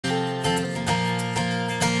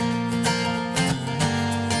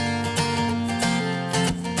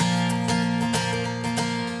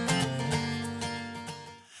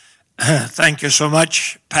Thank you so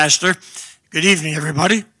much, Pastor. Good evening,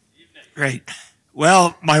 everybody. Great.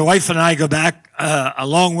 Well, my wife and I go back a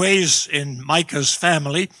long ways in Micah's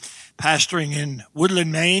family, pastoring in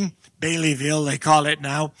Woodland, Maine, Baileyville, they call it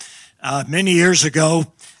now. Many years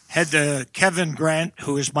ago, had Kevin Grant,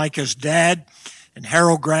 who is Micah's dad, and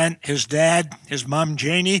Harold Grant, his dad, his mom,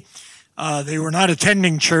 Janie. They were not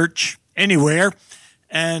attending church anywhere,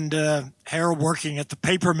 and Harold working at the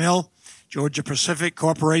paper mill, Georgia Pacific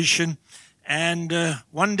Corporation, and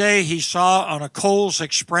one day he saw on a Coles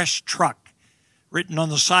Express truck, written on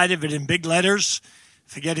the side of it in big letters,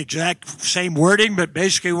 forget exact same wording, but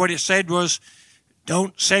basically what it said was,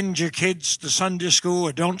 don't send your kids to Sunday school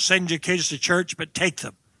or don't send your kids to church, but take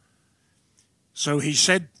them. So he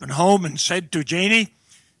went home and said to Janie,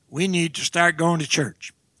 we need to start going to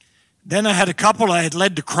church. Then I had a couple I had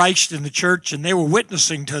led to Christ in the church, and they were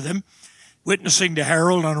witnessing to them, witnessing to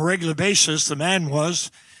Harold on a regular basis. That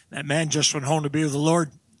man just went home to be with the Lord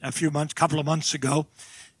couple of months ago.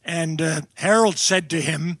 And Harold said to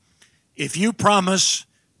him, if you promise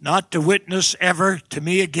not to witness ever to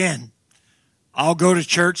me again, I'll go to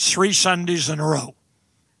church 3 Sundays in a row.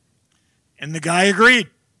 And the guy agreed.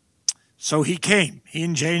 So he came, he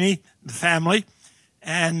and Janie, the family,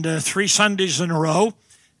 and 3 Sundays in a row.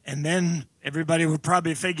 And then everybody would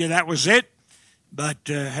probably figure that was it. But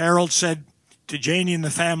Harold said to Janie and the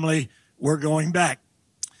family, we're going back.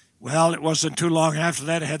 Well, it wasn't too long after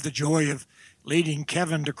that I had the joy of leading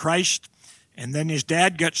Kevin to Christ. And then his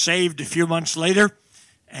dad got saved a few months later.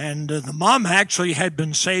 And the mom actually had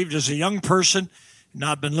been saved as a young person,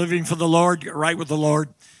 not been living for the Lord, right with the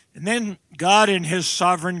Lord. And then God in his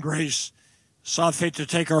sovereign grace saw fit to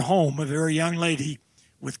take her home, a very young lady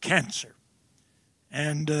with cancer.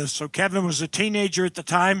 And so Kevin was a teenager at the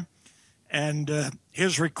time, and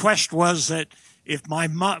his request was that if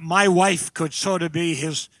my wife could sort of be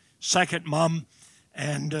his second mom.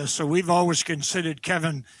 And so we've always considered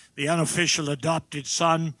Kevin the unofficial adopted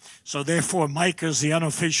son. So therefore, Micah's the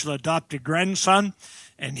unofficial adopted grandson,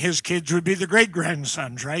 and his kids would be the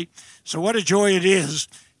great-grandsons, right? So what a joy it is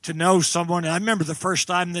to know someone. I remember the first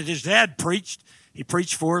time that his dad preached. He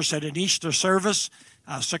preached for us at an Easter service,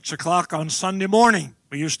 6 o'clock on Sunday morning.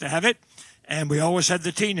 We used to have it, and we always had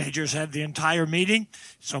the teenagers have the entire meeting.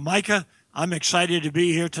 So Micah, I'm excited to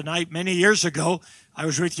be here tonight. Many years ago, I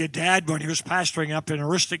was with your dad when he was pastoring up in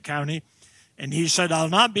Aroostook County, and he said, I'll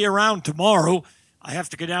not be around tomorrow. I have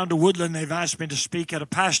to go down to Woodland. They've asked me to speak at a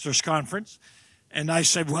pastor's conference. And I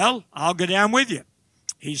said, well, I'll go down with you.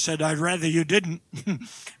 He said, I'd rather you didn't.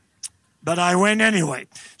 But I went anyway.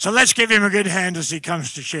 So let's give him a good hand as he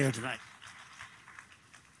comes to share tonight.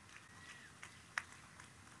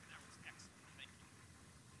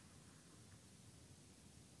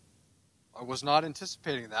 I was not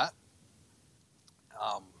anticipating that.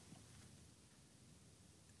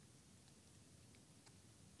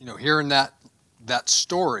 Hearing that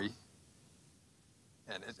story,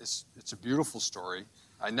 and it's a beautiful story.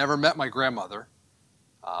 I never met my grandmother.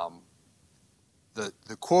 The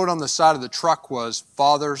quote on the side of the truck was,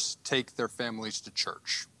 fathers take their families to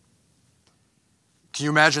church. Can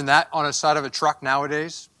you imagine that on the side of a truck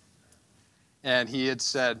nowadays? And he had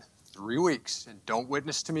said, 3 weeks, and don't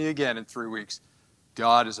witness to me again in 3 weeks.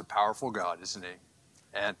 God is a powerful God, isn't he?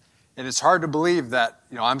 And it's hard to believe that,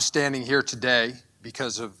 I'm standing here today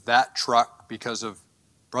because of that truck, because of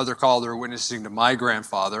Brother Calder witnessing to my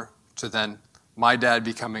grandfather, to then my dad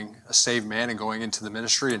becoming a saved man and going into the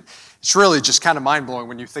ministry. And it's really just kind of mind-blowing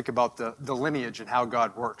when you think about the lineage and how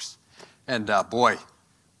God works. And boy,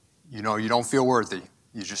 you don't feel worthy.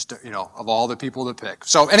 You just, of all the people to pick.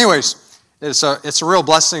 So anyways, it's a real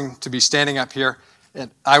blessing to be standing up here.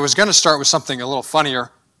 And I was going to start with something a little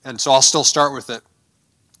funnier, and so I'll still start with it.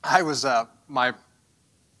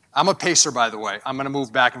 I'm a pacer, by the way. I'm going to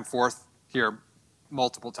move back and forth here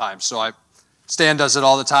multiple times. So Stan does it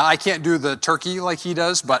all the time. I can't do the turkey like he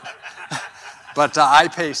does, but I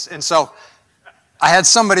pace. And so I had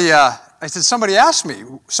somebody asked me.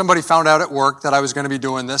 Somebody found out at work that I was going to be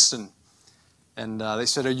doing this, and they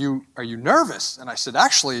said, "Are you nervous?" And I said,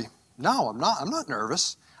 "Actually, no, I'm not. I'm not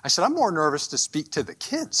nervous." I said, "I'm more nervous to speak to the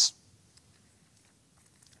kids."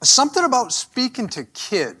 Something about speaking to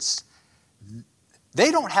kids. They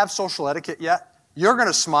don't have social etiquette yet. You're going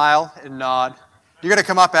to smile and nod. You're going to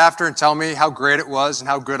come up after and tell me how great it was and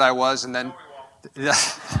how good I was, and then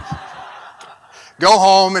go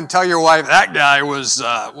home and tell your wife, that guy was,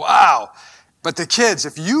 wow. But the kids,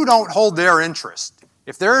 if you don't hold their interest,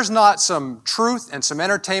 if there is not some truth and some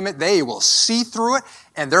entertainment, they will see through it,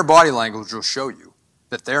 and their body language will show you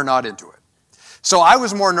that they're not into it. So I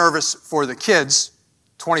was more nervous for the kids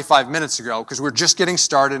 25 minutes ago because we're just getting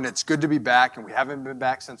started and it's good to be back, and we haven't been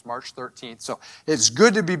back since March 13th. So it's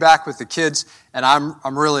good to be back with the kids, and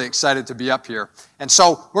I'm really excited to be up here. And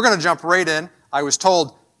so we're going to jump right in. I was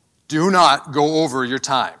told, do not go over your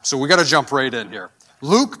time. So we got to jump right in here.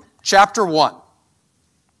 Luke chapter 1.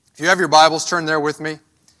 If you have your Bibles, turn there with me.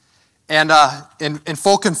 And in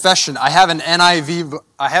full confession, I have an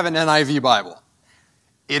NIV Bible.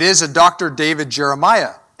 It is a Dr. David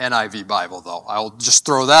Jeremiah NIV Bible, though. I'll just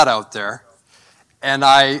throw that out there. And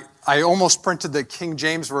I almost printed the King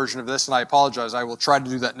James version of this, and I apologize. I will try to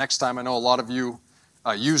do that next time. I know a lot of you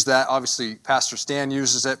use that. Obviously, Pastor Stan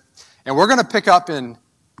uses it. And we're going to pick up in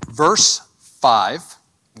verse 5,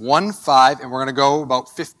 1:5, and we're going to go about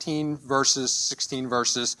 15 verses, 16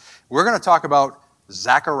 verses. We're going to talk about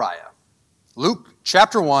Zachariah. Luke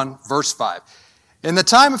chapter 1, verse 5. In the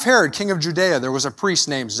time of Herod, king of Judea, there was a priest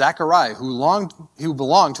named Zachariah who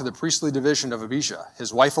belonged to the priestly division of Abijah.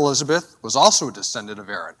 His wife Elizabeth was also a descendant of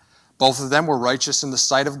Aaron. Both of them were righteous in the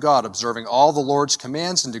sight of God, observing all the Lord's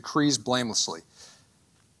commands and decrees blamelessly.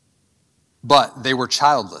 But they were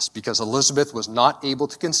childless because Elizabeth was not able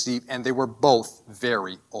to conceive, and they were both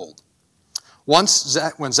very old. Once,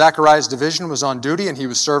 when Zachariah's division was on duty and he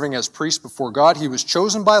was serving as priest before God, he was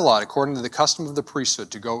chosen by lot, according to the custom of the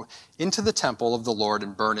priesthood, to go into the temple of the Lord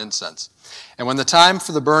and burn incense. And when the time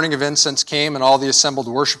for the burning of incense came and all the assembled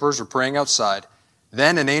worshipers were praying outside,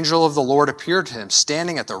 then an angel of the Lord appeared to him,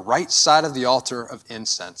 standing at the right side of the altar of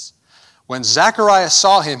incense. When Zachariah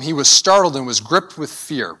saw him, he was startled and was gripped with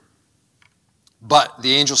fear. But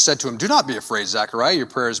the angel said to him, "Do not be afraid, Zachariah, your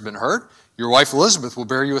prayer has been heard. Your wife Elizabeth will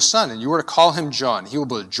bear you a son, and you are to call him John. He will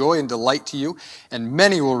be a joy and delight to you, and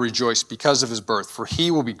many will rejoice because of his birth, for he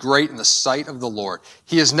will be great in the sight of the Lord.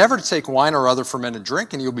 He is never to take wine or other fermented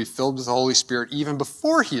drink, and he will be filled with the Holy Spirit even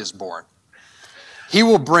before he is born. He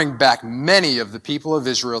will bring back many of the people of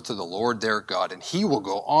Israel to the Lord their God, and he will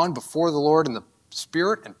go on before the Lord in the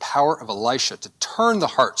spirit and power of Elisha to turn the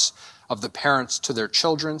hearts of the parents to their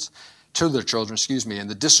children, and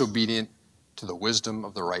the disobedient to the wisdom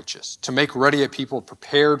of the righteous, to make ready a people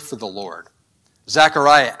prepared for the Lord."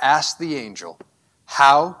 Zechariah asked the angel,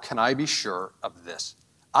 "How can I be sure of this?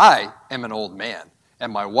 I am an old man,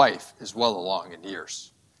 and my wife is well along in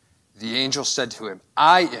years." The angel said to him,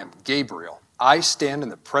 "I am Gabriel. I stand in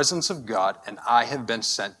the presence of God, and I have been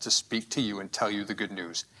sent to speak to you and tell you the good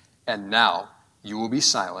news. And now you will be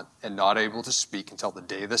silent and not able to speak until the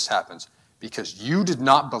day this happens, because you did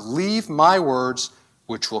not believe my words,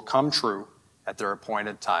 which will come true at their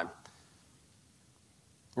appointed time."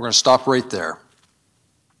 We're going to stop right there.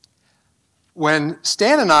 When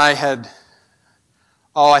Stan and I had,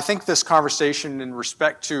 I think this conversation in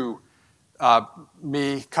respect to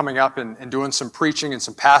me coming up and doing some preaching and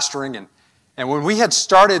some pastoring, and when we had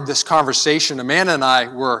started this conversation, Amanda and I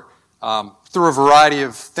were, through a variety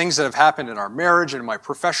of things that have happened in our marriage and in my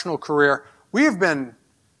professional career, we have been,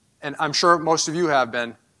 and I'm sure most of you have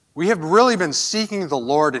been, we have really been seeking the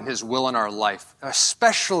Lord and his will in our life,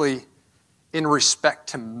 especially in respect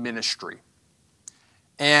to ministry.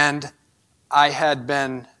 And I had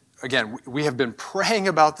been, again, we have been praying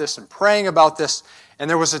about this, and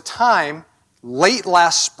there was a time late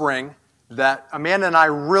last spring that Amanda and I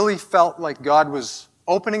really felt like God was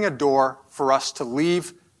opening a door for us to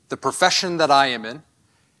leave the profession that I am in,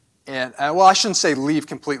 and, I shouldn't say leave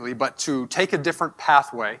completely, but to take a different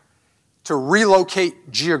pathway, to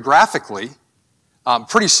relocate geographically,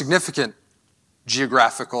 pretty significant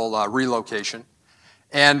geographical relocation.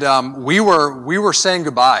 And we were saying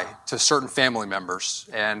goodbye to certain family members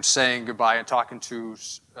and saying goodbye and talking to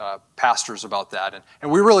pastors about that.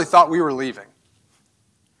 And we really thought we were leaving.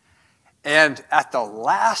 And at the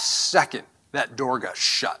last second, that door got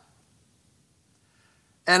shut.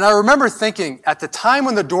 And I remember thinking, at the time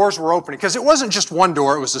when the doors were opening, because it wasn't just one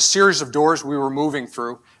door, it was a series of doors we were moving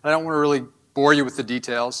through. And I don't want to really bore you with the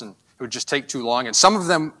details, and it would just take too long. And some of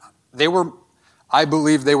them, I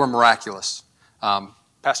believe they were miraculous.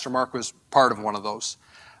 Pastor Mark was part of one of those.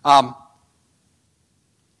 When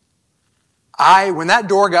that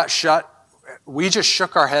door got shut, we just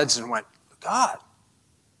shook our heads and went, "God,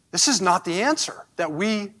 this is not the answer that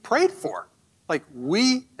we prayed for." Like,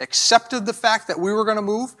 we accepted the fact that we were going to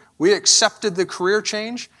move. We accepted the career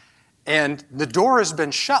change. And the door has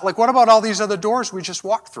been shut. Like, what about all these other doors we just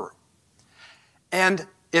walked through? And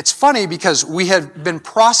it's funny because we had been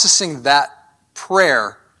processing that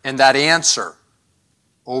prayer and that answer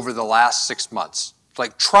over the last 6 months.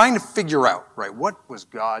 Like, trying to figure out, right, what was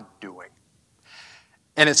God doing?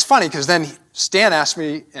 And it's funny because then Stan asked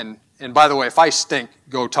me, and by the way, if I stink,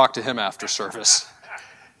 go talk to him after service.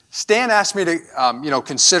 Stan asked me to,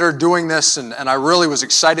 consider doing this, and I really was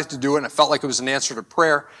excited to do it, and I felt like it was an answer to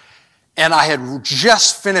prayer. And I had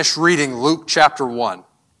just finished reading Luke chapter 1.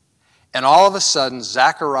 And all of a sudden,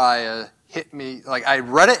 Zachariah hit me. Like, I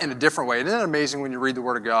read it in a different way. Isn't it amazing when you read the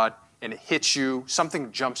Word of God and it hits you,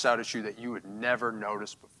 something jumps out at you that you would never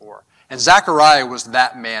notice before? And Zachariah was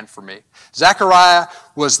that man for me. Zachariah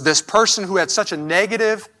was this person who had such a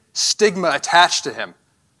negative stigma attached to him.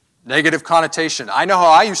 Negative connotation. I know how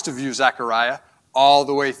I used to view Zachariah all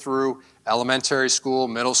the way through elementary school,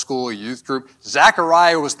 middle school, youth group.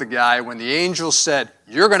 Zachariah was the guy when the angel said,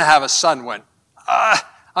 "You're going to have a son," went,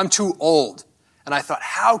 I'm too old. And I thought,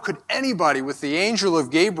 how could anybody with the angel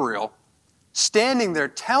of Gabriel standing there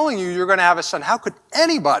telling you you're going to have a son, how could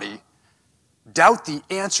anybody doubt the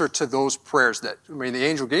answer to those prayers the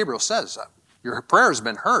angel Gabriel says, your prayer has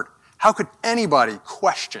been heard. How could anybody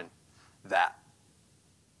question that?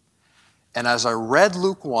 And as I read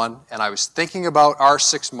Luke 1, and I was thinking about our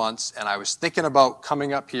 6 months, and I was thinking about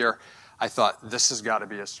coming up here, I thought, this has got to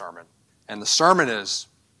be a sermon. And the sermon is,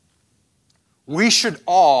 we should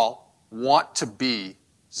all want to be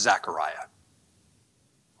Zachariah.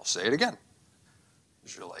 I'll say it again.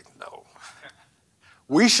 You're like, no.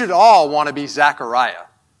 We should all want to be Zachariah.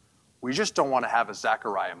 We just don't want to have a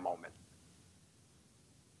Zachariah moment.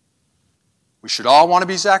 We should all want to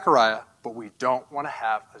be Zachariah, but we don't want to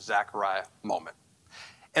have a Zachariah moment.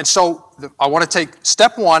 And so I want to take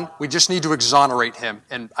step 1, we just need to exonerate him,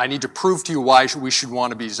 and I need to prove to you why we should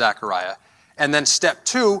want to be Zachariah. And then step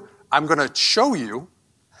 2, I'm going to show you,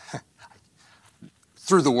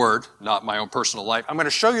 through the Word, not my own personal life, I'm going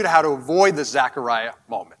to show you how to avoid the Zachariah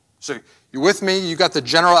moment. So you with me? You got the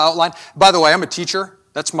general outline? By the way, I'm a teacher.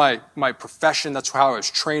 That's my profession. That's how I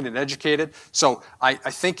was trained and educated. So I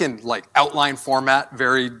think in outline format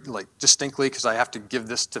very distinctly, because I have to give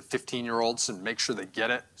this to 15-year-olds and make sure they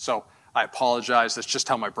get it. So I apologize. That's just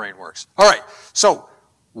how my brain works. All right. So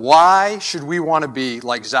why should we want to be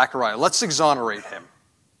like Zachariah? Let's exonerate him.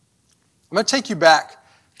 I'm going to take you back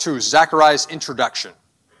to Zachariah's introduction.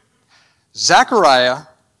 Zachariah,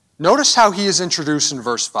 notice how he is introduced in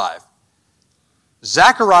verse 5.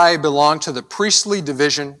 Zachariah belonged to the priestly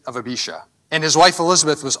division of Abisha, and his wife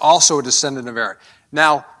Elizabeth was also a descendant of Aaron.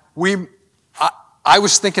 Now, I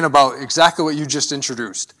was thinking about exactly what you just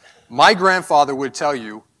introduced. My grandfather would tell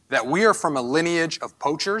you that we are from a lineage of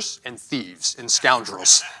poachers and thieves and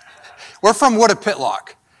scoundrels. We're from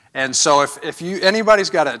Woodapitlock. And so if anybody's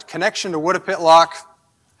got a connection to Woodapitlock,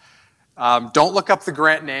 don't look up the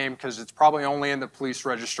Grant name because it's probably only in the police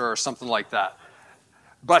register or something like that.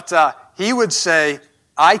 But he would say,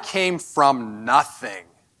 I came from nothing,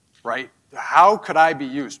 right? How could I be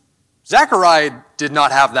used? Zachariah did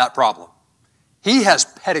not have that problem. He has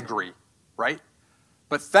pedigree, right?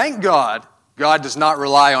 But thank God, God does not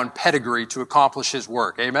rely on pedigree to accomplish his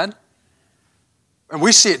work. Amen? And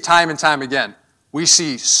we see it time and time again. We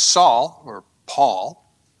see Saul, or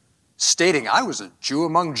Paul, stating, I was a Jew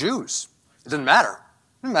among Jews. It didn't matter.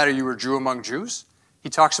 It didn't matter you were a Jew among Jews. He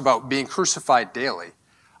talks about being crucified daily.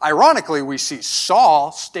 Ironically, we see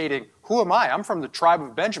Saul stating, who am I? I'm from the tribe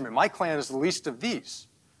of Benjamin. My clan is the least of these.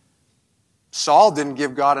 Saul didn't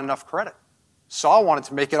give God enough credit. Saul wanted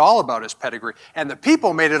to make it all about his pedigree. And the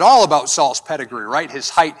people made it all about Saul's pedigree, right? His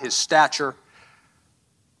height, his stature.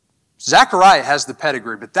 Zachariah has the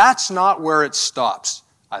pedigree, but that's not where it stops.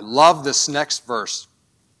 I love this next verse.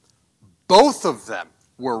 Both of them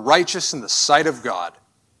were righteous in the sight of God.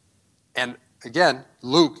 And again,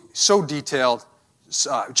 Luke, so detailed.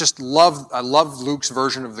 I love Luke's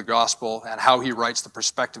version of the gospel and how he writes, the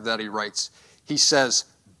perspective that he writes. He says,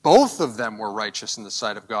 both of them were righteous in the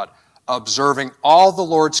sight of God, observing all the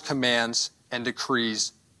Lord's commands and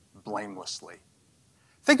decrees blamelessly.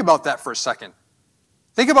 Think about that for a second.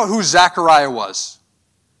 Think about who Zachariah was.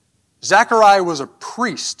 Zachariah was a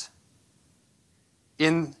priest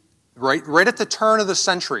right at the turn of the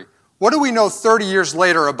century. What do we know 30 years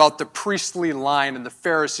later about the priestly line and the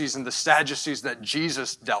Pharisees and the Sadducees that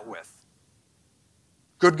Jesus dealt with?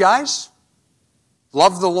 Good guys?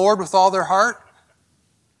 Love the Lord with all their heart?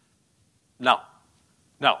 No.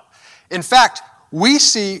 In fact, we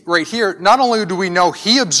see right here, not only do we know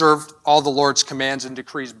he observed all the Lord's commands and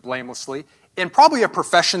decrees blamelessly, in probably a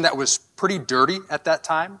profession that was pretty dirty at that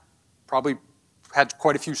time, probably had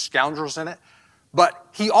quite a few scoundrels in it, but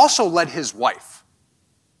he also led his wife.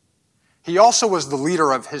 He also was the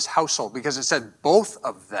leader of his household because it said both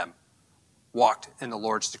of them walked in the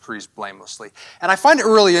Lord's decrees blamelessly. And I find it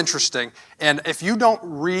really interesting, and if you don't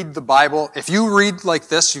read the Bible, if you read like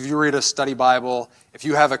this, if you read a study Bible, if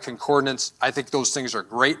you have a concordance, I think those things are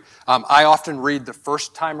great. I often read the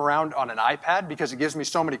first time around on an iPad because it gives me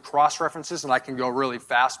so many cross-references and I can go really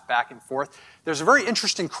fast back and forth. There's a very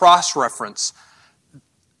interesting cross-reference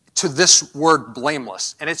to this word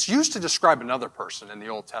blameless, and it's used to describe another person in the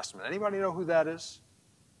Old Testament. Anybody know who that is?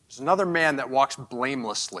 There's another man that walks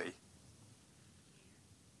blamelessly.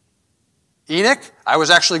 Enoch? I was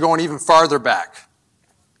actually going even farther back.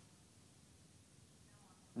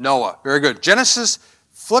 Noah. Very good. Genesis,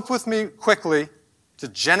 flip with me quickly to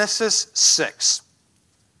Genesis 6.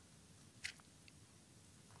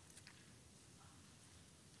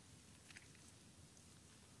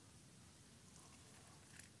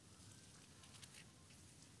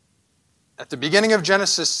 At the beginning of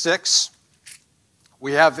Genesis 6,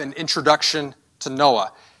 we have an introduction to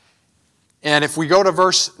Noah. And if we go to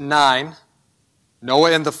verse 9,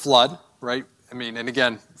 Noah and the flood, right? And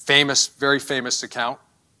again, famous, very famous account.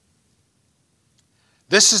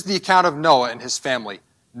 This is the account of Noah and his family.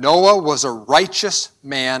 Noah was a righteous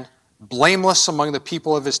man, blameless among the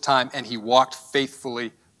people of his time, and he walked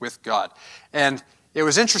faithfully with God. And it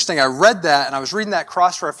was interesting. I read that, and I was reading that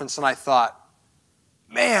cross-reference, and I thought,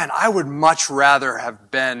 man, I would much rather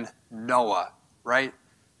have been Noah, right?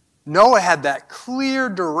 Noah had that clear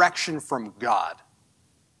direction from God,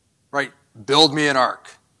 right? Build me an ark.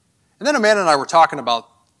 And then Amanda and I were talking about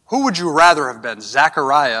who would you rather have been,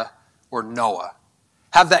 Zachariah or Noah?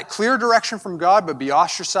 Have that clear direction from God but be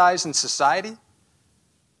ostracized in society?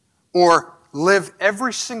 Or live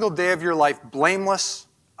every single day of your life blameless,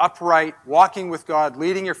 upright, walking with God,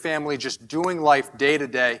 leading your family, just doing life day to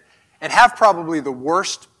day, and have probably the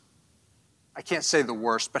worst, I can't say the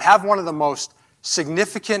worst, but have one of the most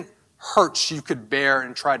significant hurts you could bear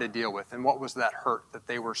and try to deal with. And what was that hurt that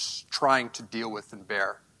they were trying to deal with and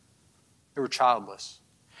bear? They were childless.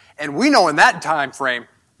 And we know in that time frame,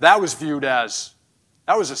 that was viewed as,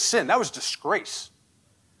 that was a sin, that was disgrace.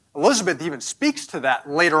 Elizabeth even speaks to that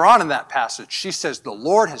later on in that passage. She says, the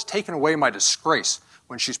Lord has taken away my disgrace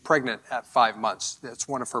when she's pregnant at 5 months. That's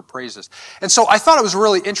one of her praises. And so I thought it was a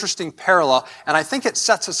really interesting parallel, and I think it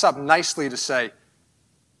sets us up nicely to say,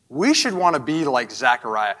 we should want to be like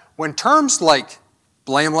Zachariah. When terms like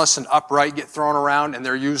blameless and upright get thrown around and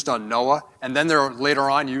they're used on Noah, and then they're later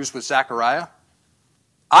on used with Zachariah,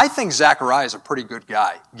 I think Zachariah is a pretty good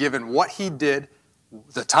guy, given what he did,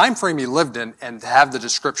 the time frame he lived in, and to have the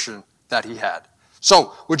description that he had.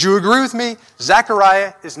 So, would you agree with me?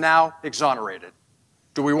 Zachariah is now exonerated.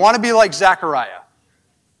 Do we want to be like Zachariah?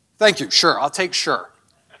 Thank you. Sure. I'll take sure.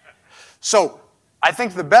 So, I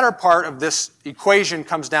think the better part of this equation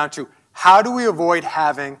comes down to how do we avoid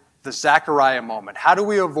having the Zachariah moment? How do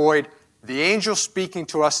we avoid the angel speaking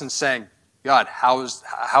to us and saying, God, how is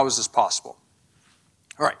this possible?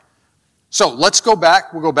 All right. So let's go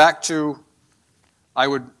back. We'll go back to, I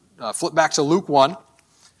would flip back to Luke 1.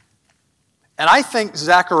 And I think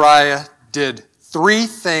Zachariah did 3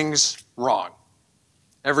 things wrong.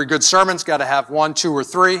 Every good sermon's got to have 1, 2, or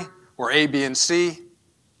 3, or A, B, and C.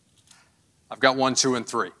 I've got 1, 2, and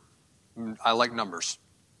 3. I like numbers.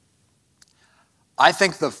 I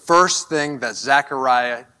think the first thing that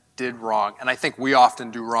Zachariah did wrong, and I think we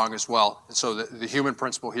often do wrong as well, and so the human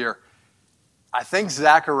principle here, I think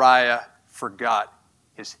Zachariah forgot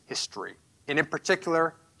his history. And in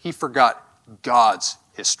particular, he forgot God's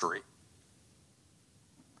history.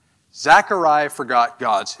 Zachariah forgot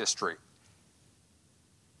God's history.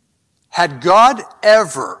 Had God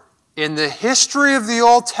ever, in the history of the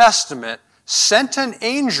Old Testament, sent an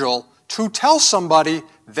angel to tell somebody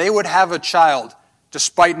they would have a child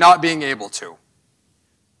despite not being able to?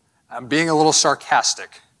 I'm being a little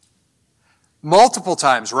sarcastic. Multiple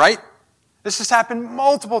times, right? This has happened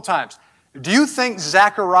multiple times. Do you think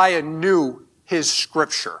Zachariah knew his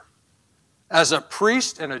scripture? As a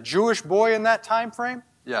priest and a Jewish boy in that time frame?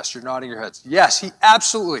 Yes, you're nodding your heads. Yes, he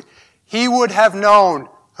absolutely. He would have known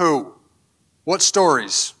who? What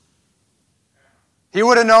stories? He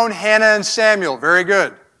would have known Hannah and Samuel. Very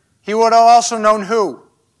good. He would have also known who?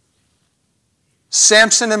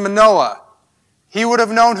 Samson and Manoah. He would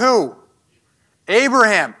have known who?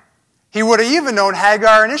 Abraham. He would have even known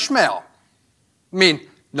Hagar and Ishmael. I mean,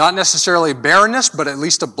 not necessarily barrenness, but at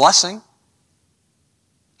least a blessing.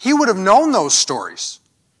 He would have known those stories.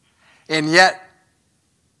 And yet,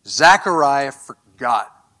 Zachariah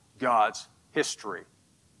forgot God's history.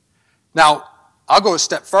 Now, I'll go a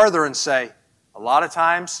step further and say, a lot of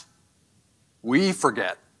times, we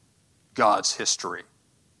forget God's history.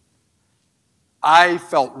 I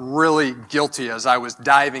felt really guilty as I was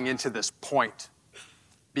diving into this point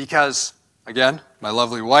because, again, my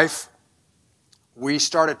lovely wife, we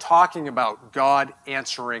started talking about God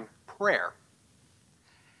answering prayer.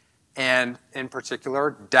 And in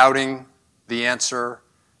particular, doubting the answer,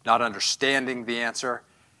 not understanding the answer.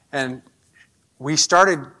 And we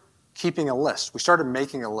started keeping a list. We started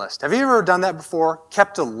making a list. Have you ever done that before?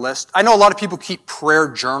 Kept a list? I know a lot of people keep prayer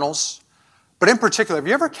journals, but in particular, have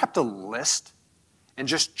you ever kept a list and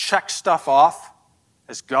just checked stuff off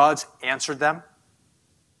as God's answered them?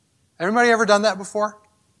 Everybody ever done that before?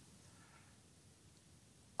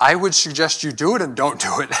 I would suggest you do it and don't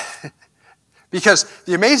do it. Because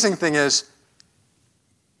the amazing thing is,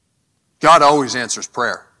 God always answers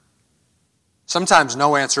prayer. Sometimes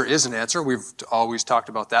no answer is an answer. We've always talked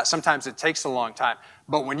about that. Sometimes it takes a long time.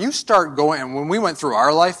 But when you start going, and when we went through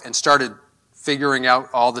our life and started figuring out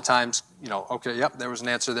all the times, okay, yep, there was an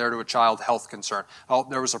answer there to a child health concern. Oh,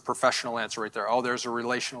 there was a professional answer right there. Oh, there's a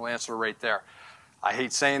relational answer right there. I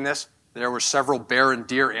hate saying this. There were several bear and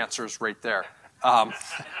deer answers right there.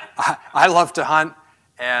 I love to hunt,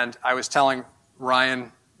 and I was telling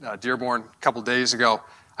Ryan Dearborn a couple days ago,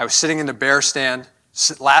 I was sitting in the bear stand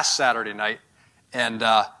last Saturday night, and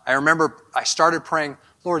I remember I started praying,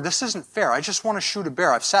 Lord, this isn't fair. I just want to shoot a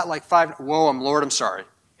bear. I've sat like Lord, I'm sorry.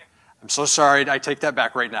 I'm so sorry. I take that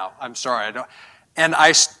back right now. I'm sorry.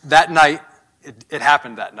 That night, it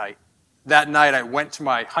happened that night. That night, I went to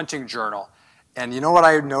my hunting journal, and you know what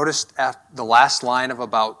I noticed at the last line of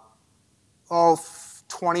about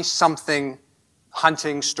 20-something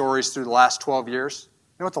hunting stories through the last 12 years?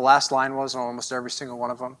 You know what the last line was on almost every single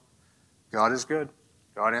one of them? God is good.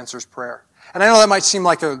 God answers prayer. And I know that might seem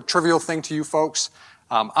like a trivial thing to you folks.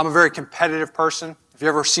 I'm a very competitive person. If you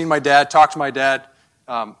ever seen my dad, talk to my dad,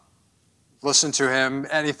 listen to him,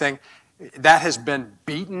 anything, that has been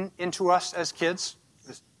beaten into us as kids,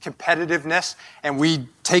 this competitiveness, and we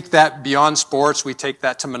take that beyond sports, we take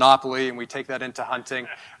that to Monopoly, and we take that into hunting.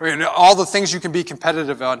 I mean, all the things you can be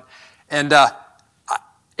competitive on. And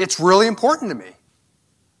it's really important to me.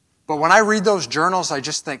 But when I read those journals, I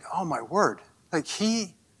just think, oh my word, like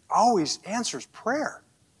he always answers prayer.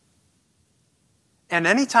 And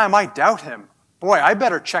anytime I doubt him, boy, I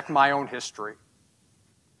better check my own history.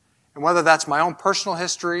 And whether that's my own personal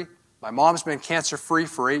history, my mom's been cancer-free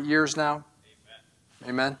for 8 years now.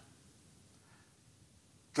 Amen.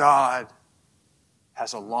 God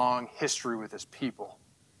has a long history with his people.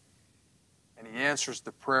 And he answers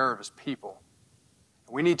the prayer of his people.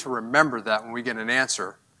 And we need to remember that when we get an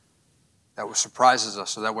answer that surprises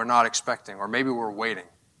us or that we're not expecting, or maybe we're waiting.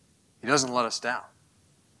 He doesn't let us down.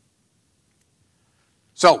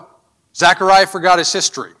 So, Zachariah forgot his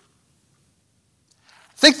history.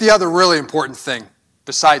 I think the other really important thing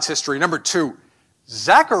besides history, number 2,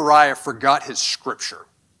 Zachariah forgot his scripture.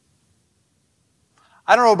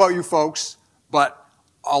 I don't know about you folks, but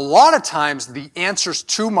a lot of times the answers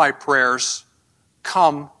to my prayers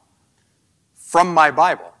come from my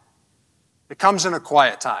Bible. It comes in a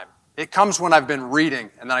quiet time. It comes when I've been reading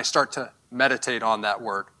and then I start to meditate on that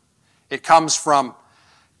word. It comes from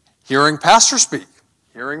hearing pastor speak,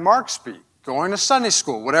 hearing Mark speak, going to Sunday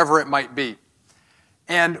school, whatever it might be.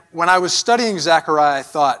 And when I was studying Zechariah, I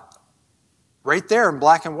thought, right there in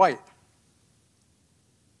black and white,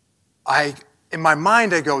 in my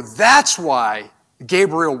mind I go, that's why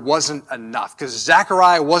Gabriel wasn't enough, because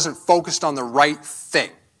Zechariah wasn't focused on the right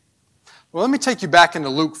thing. Well, let me take you back into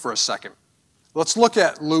Luke for a second. Let's look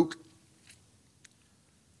at Luke.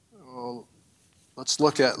 Let's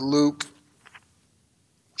look at Luke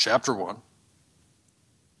chapter 1.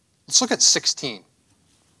 Let's look at 16.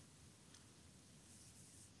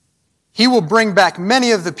 He will bring back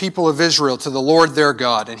many of the people of Israel to the Lord their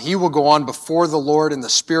God, and he will go on before the Lord in the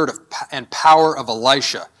spirit and power of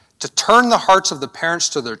Elisha, to turn the hearts of the parents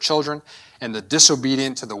to their children and the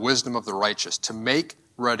disobedient to the wisdom of the righteous, to make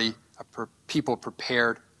ready a people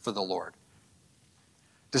prepared for the Lord.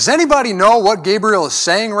 Does anybody know what Gabriel is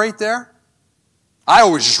saying right there? I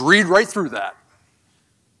always just read right through that.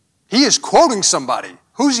 He is quoting somebody.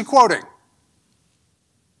 Who's he quoting?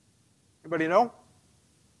 Anybody know?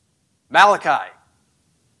 Malachi.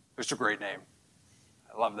 It's a great name.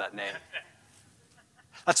 I love that name.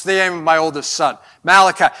 That's the name of my oldest son,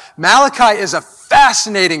 Malachi. Malachi is a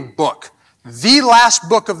fascinating book. The last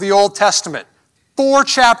book of the Old Testament. 4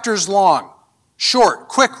 chapters long. Short,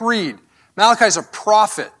 quick read. Malachi is a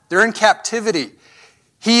prophet. They're in captivity.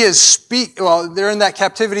 They're in that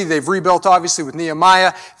captivity. They've rebuilt, obviously, with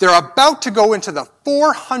Nehemiah. They're about to go into the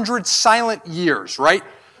 400 silent years, right?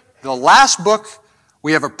 The last book,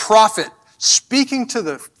 we have a prophet speaking to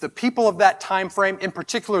the people of that time frame, in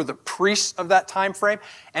particular the priests of that time frame,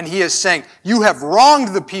 and he is saying, you have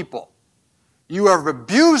wronged the people. You have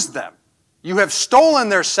abused them. You have stolen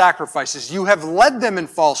their sacrifices. You have led them in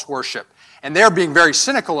false worship. And they're being very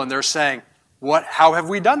cynical, and they're saying, how have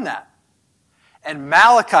we done that? And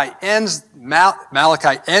Malachi ends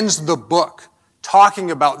the book talking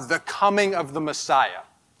about the coming of the Messiah.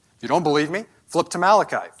 If you don't believe me, flip to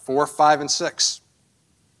Malachi 4, 5, and 6.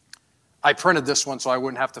 I printed this one so I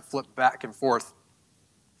wouldn't have to flip back and forth.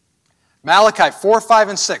 Malachi 4, 5,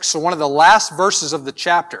 and 6, so one of the last verses of the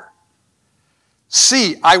chapter.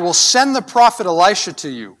 See, I will send the prophet Elisha to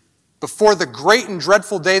you before the great and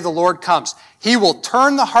dreadful day the Lord comes. He will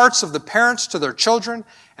turn the hearts of the parents to their children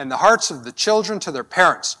and the hearts of the children to their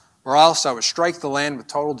parents, or else I will strike the land with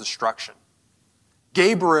total destruction.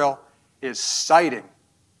 Gabriel is citing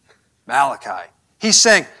Malachi. He's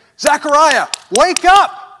saying, Zachariah, wake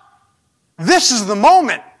up! This is the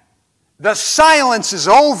moment. The silence is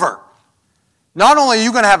over. Not only are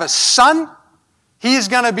you going to have a son, he is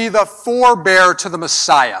going to be the forebearer to the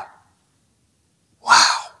Messiah. Wow.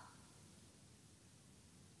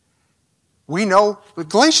 We know with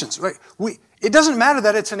Galatians, right? It doesn't matter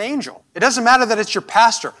that it's an angel. It doesn't matter that it's your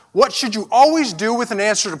pastor. What should you always do with an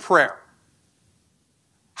answer to prayer?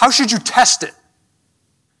 How should you test it?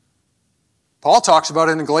 Paul talks about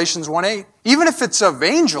it in Galatians 1:8. Even if it's of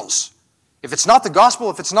angels, if it's not the gospel,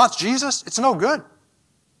 if it's not Jesus, it's no good.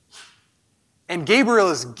 And Gabriel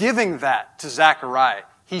is giving that to Zachariah.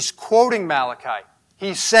 He's quoting Malachi.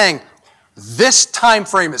 He's saying, this time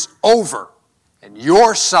frame is over, and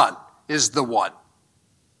your son is the one.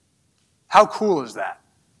 How cool is that?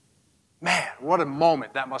 Man, what a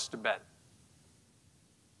moment that must have been.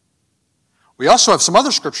 We also have some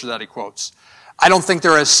other scripture that he quotes. I don't think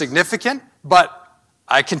they're as significant, but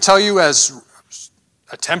I can tell you, as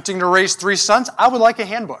attempting to raise 3 sons, I would like a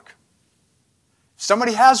handbook. If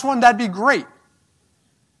somebody has one, that'd be great.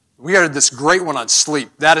 We had this great one on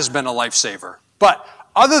sleep. That has been a lifesaver. But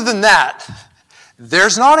other than that,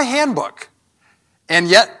 there's not a handbook. And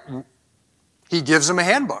yet, he gives them a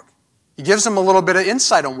handbook. He gives them a little bit of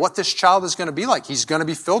insight on what this child is going to be like. He's going to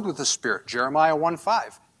be filled with the Spirit. Jeremiah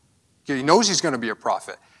 1:5. He knows he's going to be a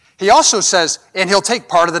prophet. He also says, and he'll take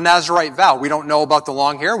part of the Nazirite vow. We don't know about the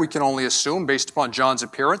long hair. We can only assume, based upon John's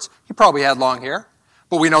appearance, he probably had long hair.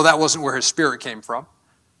 But we know that wasn't where his spirit came from.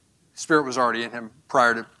 His spirit was already in him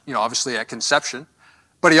prior to, obviously at conception.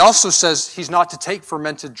 But he also says he's not to take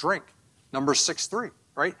fermented drink. Numbers 6:3,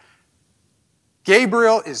 right?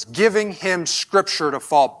 Gabriel is giving him scripture to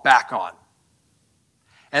fall back on.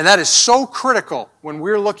 And that is so critical when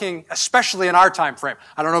we're looking, especially in our time frame.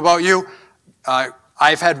 I don't know about you.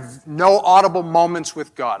 I've had no audible moments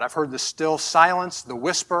with God. I've heard the still silence, the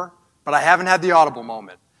whisper, but I haven't had the audible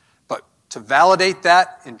moment. But to validate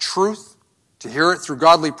that in truth, to hear it through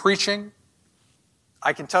godly preaching,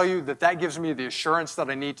 I can tell you that gives me the assurance that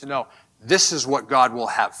I need to know this is what God will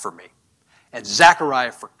have for me. And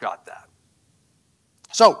Zachariah forgot that.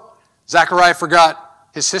 So, Zachariah forgot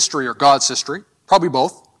his history or God's history, probably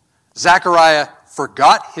both. Zachariah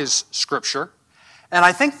forgot his scripture. And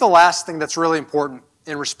I think the last thing that's really important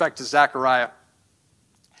in respect to Zachariah,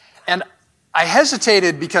 and I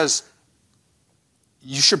hesitated because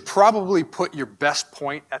you should probably put your best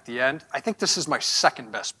point at the end. I think this is my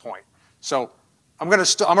second best point. So I'm going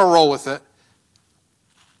to roll with it.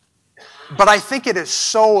 But I think it is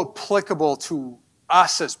so applicable to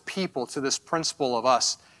us as people, to this principle of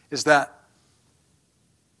us, is that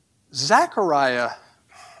Zachariah,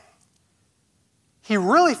 he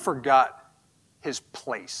really forgot his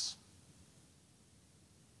place.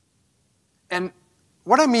 And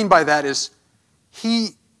what I mean by that is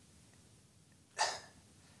he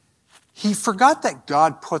forgot that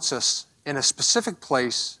God puts us in a specific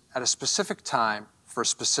place at a specific time for a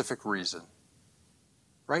specific reason.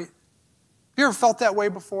 Right? Have you ever felt that way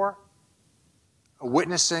before? A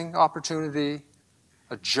witnessing opportunity,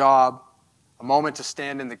 a job, a moment to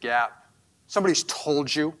stand in the gap. Somebody's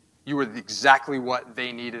told you you were exactly what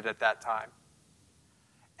they needed at that time.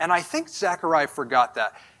 And I think Zachariah forgot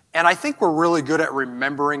that. And I think we're really good at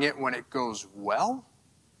remembering it when it goes well.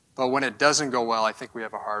 But when it doesn't go well, I think we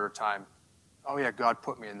have a harder time. Oh yeah, God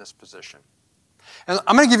put me in this position. And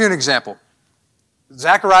I'm going to give you an example.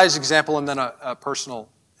 Zachariah's example and then a personal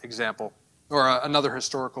example, or another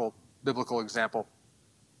historical biblical example.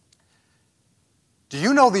 Do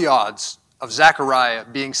you know the odds of Zachariah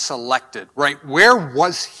being selected, right? Where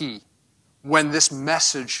was he when this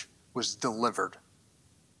message was delivered?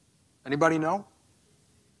 Anybody know?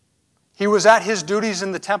 He was at his duties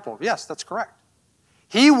in the temple. Yes, that's correct.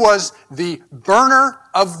 He was the burner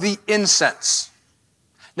of the incense.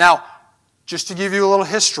 Now, just to give you a little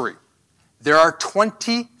history, there are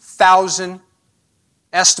 20,000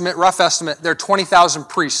 rough estimate, there are 20,000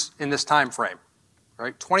 priests in this time frame.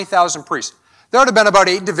 Right? 20,000 priests. There would have been about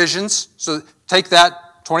 8 divisions. So take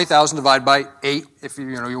that 20,000 divided by 8 if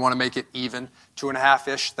you want to make it even,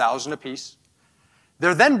 2,500-ish thousand apiece.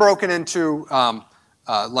 They're then broken into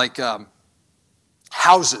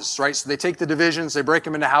houses, right? So they take the divisions, they break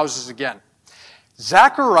them into houses again.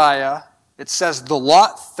 Zachariah, it says, the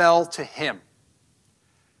lot fell to him.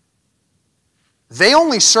 They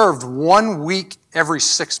only served 1 week every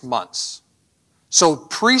 6 months. So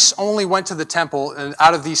priests only went to the temple, and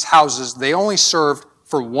out of these houses, they only served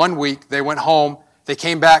for 1 week. They went home. They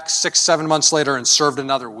came back 6-7 months later and served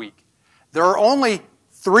another week. There are only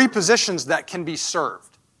 3 positions that can be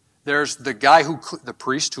served. There's the the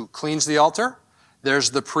priest who cleans the altar.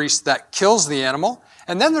 There's the priest that kills the animal.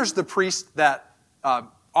 And then there's the priest that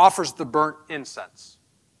offers the burnt incense.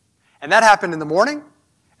 And that happened in the morning,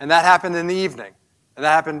 and that happened in the evening. And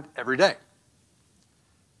that happened every day.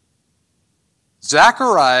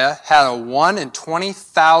 Zachariah had a 1 in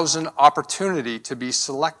 20,000 opportunity to be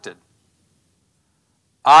selected.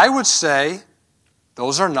 I would say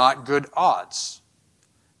those are not good odds.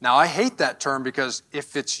 Now, I hate that term because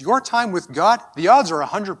if it's your time with God, the odds are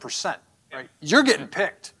 100%. Right? You're getting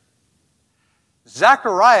picked.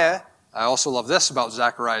 Zachariah, I also love this about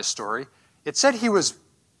Zachariah's story. It said he was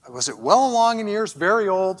it well along in years, very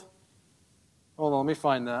old? Hold on, let me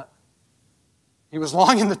find that. He was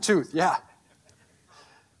long in the tooth, yeah.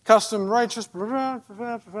 Custom, righteous,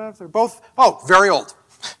 they're both, very old.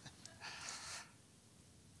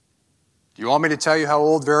 Do you want me to tell you how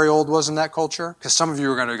old very old was in that culture? Because some of you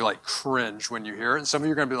are going to cringe when you hear it, and some of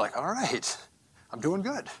you are going to be like, all right, I'm doing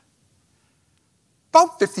good.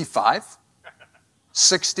 About 55,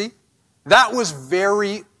 60. That was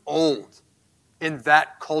very old in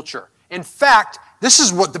that culture. In fact, this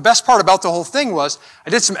is what the best part about the whole thing was. I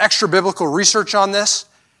did some extra biblical research on this.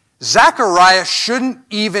 Zachariah shouldn't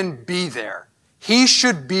even be there. He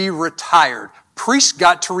should be retired. Priests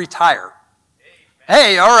got to retire.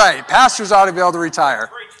 Hey, all right, pastors ought to be able to retire.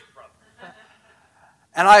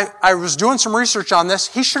 And I was doing some research on this.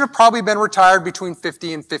 He should have probably been retired between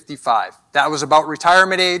 50 and 55. That was about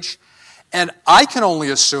retirement age. And I can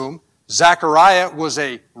only assume Zachariah was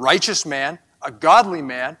a righteous man, a godly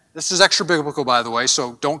man. This is extra biblical, by the way,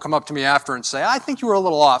 so don't come up to me after and say, I think you were a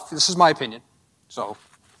little off. This is my opinion. So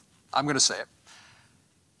I'm going to say it.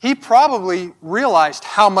 He probably realized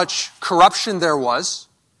how much corruption there was,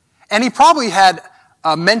 and he probably had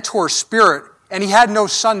a mentor spirit, and he had no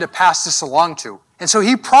son to pass this along to. And so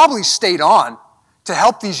he probably stayed on to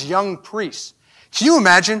help these young priests. Can you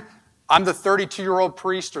imagine? I'm the 32-year-old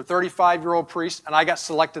priest or 35-year-old priest, and I got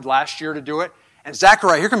selected last year to do it. And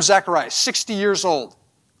Zachariah, here comes Zachariah, 60 years old.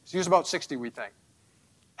 He was about 60, we think.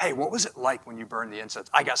 Hey, what was it like when you burned the incense?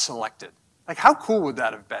 I got selected. How cool would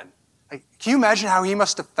that have been? Can you imagine how he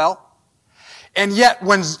must have felt? And yet,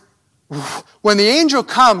 when the angel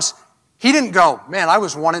comes, he didn't go, man, I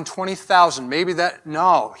was 1 in 20,000. Maybe that,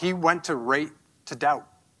 no. He went to doubt.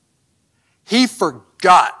 He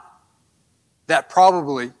forgot that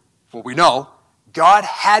probably, well, we know, God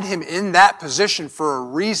had him in that position for a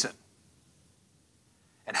reason.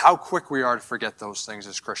 And how quick we are to forget those things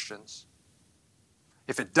as Christians.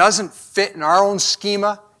 If it doesn't fit in our own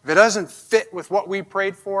schema, if it doesn't fit with what we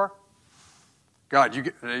prayed for, God, you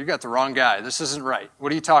got the wrong guy. This isn't right.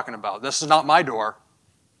 What are you talking about? This is not my door.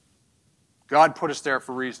 God put us there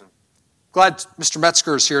for a reason. Glad Mr.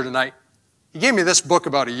 Metzger is here tonight. He gave me this book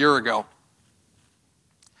about a year ago.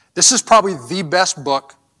 This is probably the best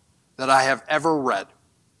book that I have ever read.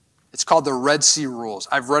 It's called The Red Sea Rules.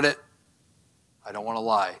 I've read it, I don't want to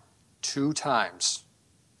lie, 2.5 times.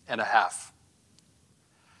 I'm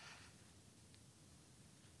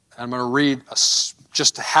going to read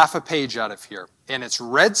just a half a page out of here. And it's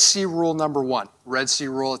Red Sea Rule number 1. Red Sea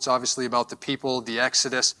Rule, it's obviously about the people, the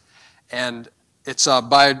Exodus. And it's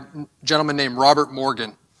by a gentleman named Robert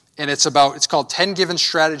Morgan. And it's called 10 Given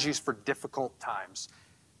Strategies for Difficult Times.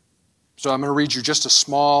 So I'm going to read you just a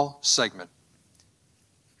small segment.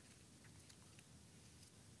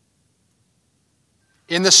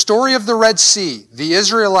 In the story of the Red Sea, the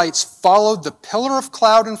Israelites followed the pillar of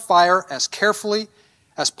cloud and fire as carefully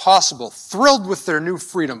as possible, thrilled with their new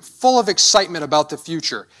freedom, full of excitement about the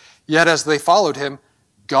future. Yet as they followed him,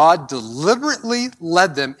 God deliberately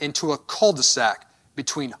led them into a cul-de-sac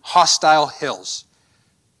between hostile hills,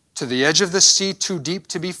 to the edge of the sea too deep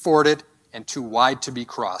to be forded and too wide to be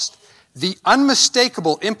crossed. The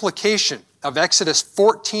unmistakable implication of Exodus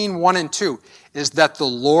 14:1 and 2 is that the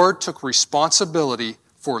Lord took responsibility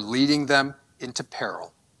for leading them into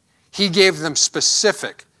peril. He gave them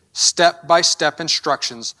specific step-by-step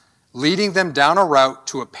instructions, leading them down a route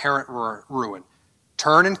to apparent ruin.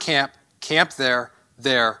 Turn and camp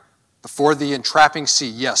there, before the entrapping sea.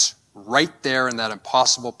 Yes, right there in that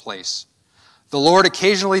impossible place. The Lord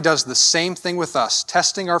occasionally does the same thing with us,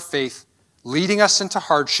 testing our faith, leading us into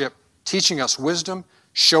hardship, teaching us wisdom,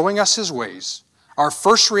 showing us his ways. Our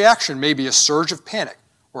first reaction may be a surge of panic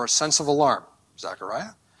or a sense of alarm,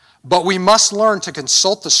 Zachariah. But we must learn to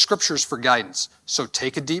consult the scriptures for guidance. So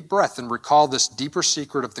take a deep breath and recall this deeper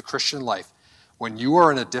secret of the Christian life. When you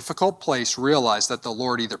are in a difficult place, realize that the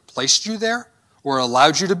Lord either placed you there or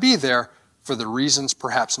allowed you to be there for the reasons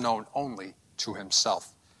perhaps known only to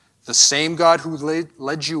himself. The same God who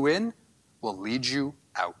led you in will lead you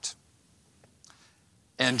out.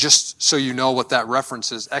 And just so you know what that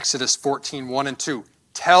reference is, Exodus 14:1 and 2.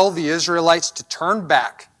 Tell the Israelites to turn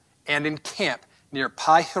back and encamp near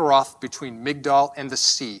Pi-Hiroth between Migdol and the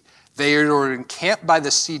sea. They are encamped by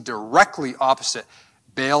the sea directly opposite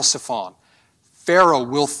Baal-Zephon. Pharaoh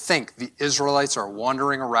will think the Israelites are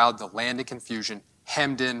wandering around the land in confusion,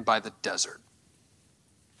 hemmed in by the desert.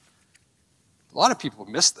 A lot of people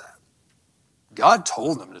miss that. God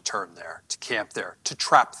told them to turn there, to camp there, to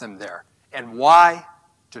trap them there. And why?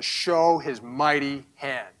 To show his mighty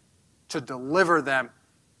hand, to deliver them,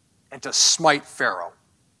 and to smite Pharaoh.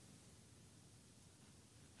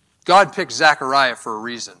 God picked Zachariah for a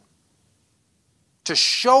reason. To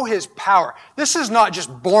show his power. This is not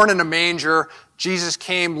just born in a manger, Jesus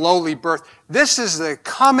came, lowly birth. This is the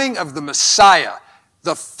coming of the Messiah,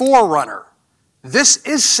 the forerunner. This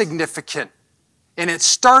is significant. And it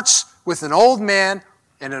starts with an old man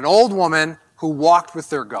and an old woman who walked with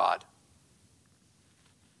their God.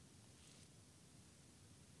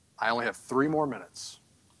 I only have 3 more minutes.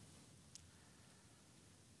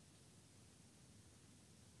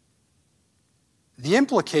 The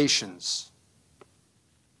implications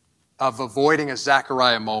of avoiding a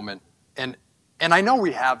Zachariah moment, and I know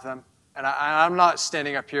we have them, and I'm not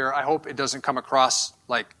standing up here. I hope it doesn't come across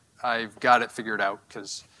like I've got it figured out,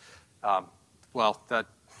 because,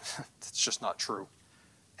 that's just not true.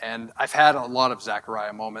 And I've had a lot of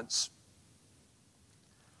Zachariah moments.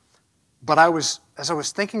 But as I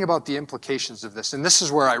was thinking about the implications of this, and this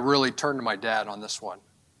is where I really turned to my dad on this one,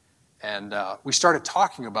 and we started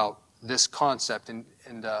talking about this concept, and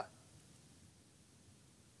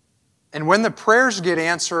when the prayers get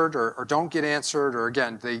answered or don't get answered, or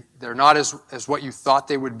again, they're not as what you thought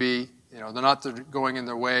they would be, they're not going in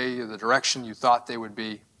their way, or the direction you thought they would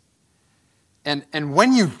be. And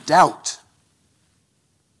when you doubt,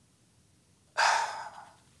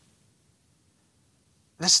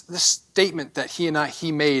 this statement that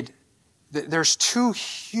he made, there's 2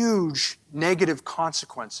 huge negative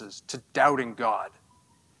consequences to doubting God.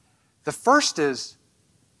 The first is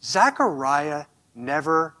Zachariah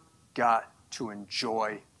never got to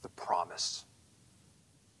enjoy the promise.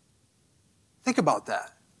 Think about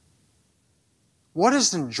that. What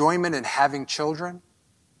is enjoyment in having children?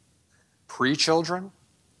 Pre-children?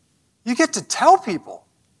 You get to tell people.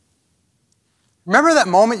 Remember that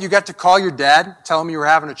moment you got to call your dad, tell him you were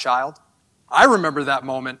having a child? I remember that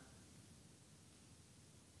moment.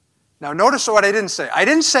 Now notice what I didn't say. I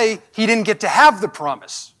didn't say he didn't get to have the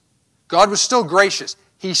promise. God was still gracious.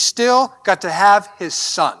 He still got to have his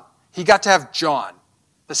son. He got to have John,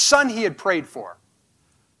 the son he had prayed for.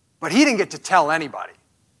 But he didn't get to tell anybody.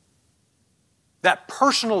 That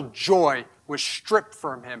personal joy was stripped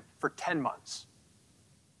from him for 10 months.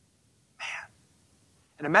 Man.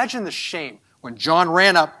 And imagine the shame when John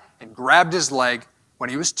ran up and grabbed his leg when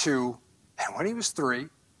he was 2 and when he was 3,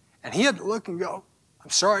 and he had to look and go, "I'm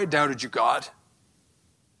sorry I doubted you, God."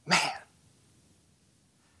 Man.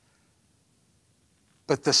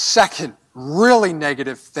 But the second really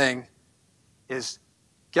negative thing is,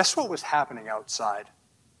 guess what was happening outside?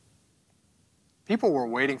 People were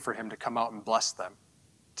waiting for him to come out and bless them,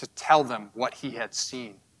 to tell them what he had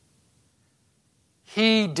seen.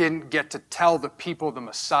 He didn't get to tell the people the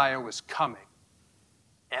Messiah was coming.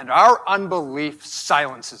 And our unbelief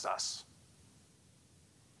silences us.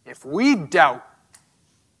 If we doubt,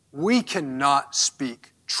 we cannot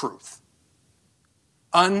speak truth.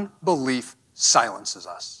 Unbelief silences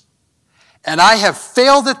us. And I have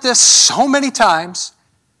failed at this so many times.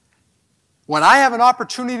 When I have an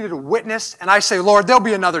opportunity to witness and I say, "Lord, there'll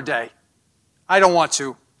be another day. I don't want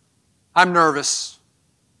to. I'm nervous."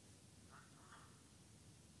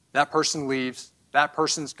 That person leaves. That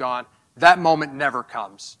person's gone. That moment never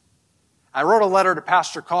comes. I wrote a letter to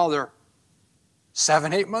Pastor Calder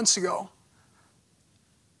 7, 8 months ago.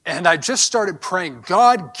 And I just started praying,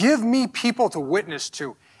 God, give me people to witness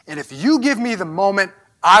to. And if you give me the moment,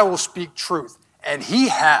 I will speak truth. And he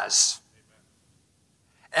has.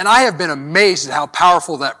 And I have been amazed at how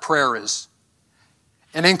powerful that prayer is.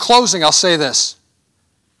 And in closing, I'll say this.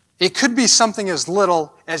 It could be something as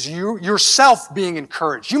little as you yourself being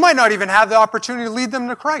encouraged. You might not even have the opportunity to lead them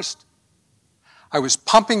to Christ. I was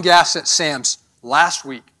pumping gas at Sam's last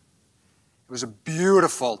week. It was a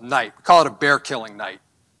beautiful night. We call it a bear killing night.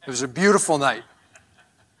 It was a beautiful night.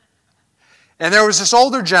 And there was this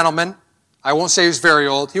older gentleman. I won't say he was very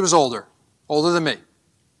old. He was older than me.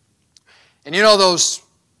 And you know those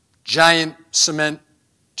giant cement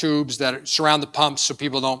tubes that surround the pumps so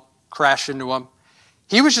people don't crash into them?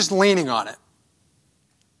 He was just leaning on it.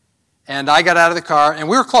 And I got out of the car, and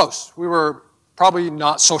we were close. We were probably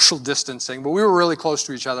not social distancing, but we were really close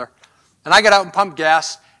to each other. And I got out and pumped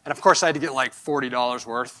gas, and of course I had to get like $40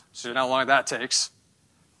 worth, so you know how long that takes.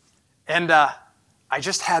 And I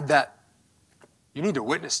just had that, you need to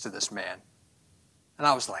witness to this man. And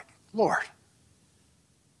I was like, Lord,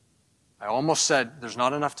 I almost said, there's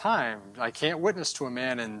not enough time. I can't witness to a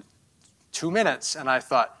man in 2 minutes. And I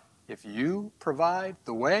thought, if you provide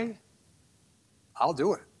the way, I'll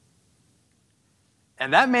do it.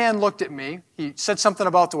 And that man looked at me. He said something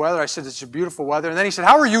about the weather. I said, it's a beautiful weather. And then he said,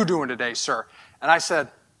 how are you doing today, sir? And I said,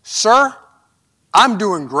 sir, I'm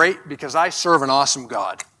doing great because I serve an awesome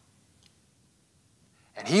God.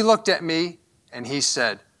 And he looked at me and he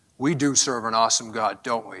said, we do serve an awesome God,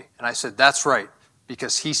 don't we? And I said, that's right,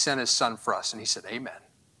 because he sent his son for us. And he said, amen.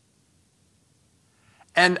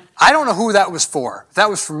 And I don't know who that was for. If that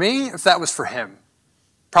was for me, if that was for him.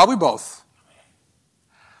 Probably both.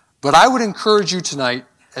 But I would encourage you tonight,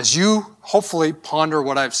 as you hopefully ponder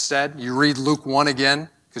what I've said, you read Luke 1 again,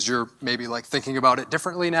 because you're maybe like thinking about it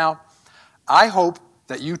differently now. I hope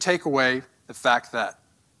that you take away the fact that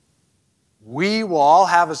we will all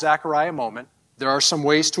have a Zachariah moment. There are some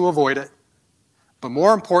ways to avoid it. But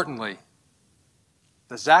more importantly,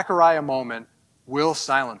 the Zachariah moment will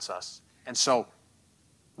silence us. And so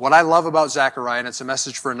what I love about Zachariah, and it's a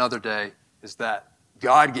message for another day, is that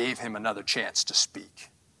God gave him another chance to speak.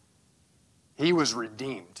 He was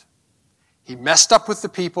redeemed. He messed up with the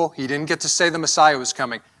people. He didn't get to say the Messiah was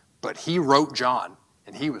coming, but he wrote John,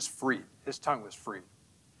 and he was freed. His tongue was freed.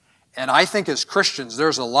 And I think as Christians,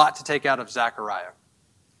 there's a lot to take out of Zachariah.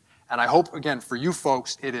 And I hope, again, for you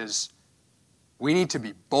folks, it is, we need to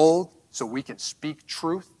be bold so we can speak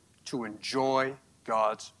truth to enjoy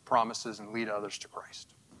God's promises and lead others to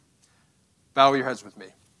Christ. Bow your heads with me.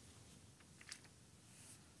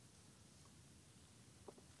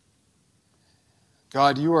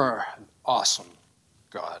 God, you are an awesome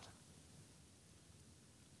God.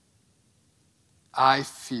 I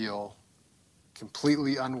feel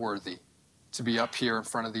completely unworthy to be up here in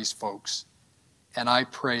front of these folks. And I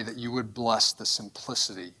pray that you would bless the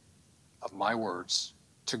simplicity of my words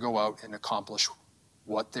to go out and accomplish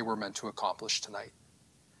what they were meant to accomplish tonight.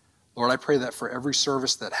 Lord, I pray that for every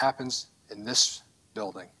service that happens in this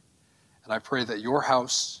building, and I pray that your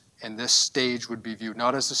house and this stage would be viewed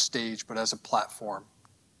not as a stage, but as a platform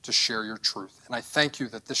to share your truth. And I thank you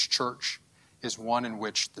that this church is one in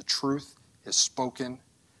which the truth is spoken,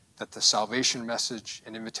 that the salvation message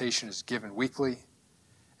and invitation is given weekly,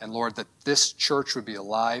 and Lord, that this church would be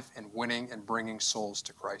alive and winning and bringing souls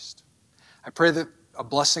to Christ. I pray that a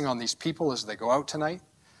blessing on these people as they go out tonight,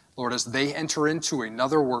 Lord, as they enter into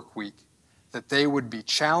another work week, that they would be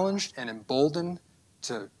challenged and emboldened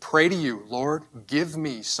to pray to you, Lord, give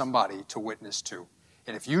me somebody to witness to.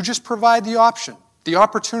 And if you just provide the option, the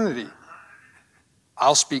opportunity,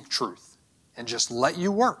 I'll speak truth and just let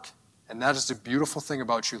you work. And that is the beautiful thing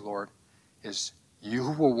about you, Lord, is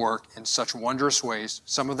you will work in such wondrous ways.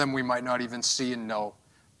 Some of them we might not even see and know,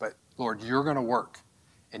 but Lord, you're going to work,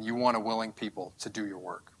 and you want a willing people to do your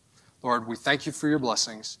work. Lord, we thank you for your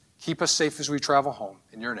blessings. Keep us safe as we travel home.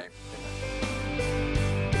 In your name, amen.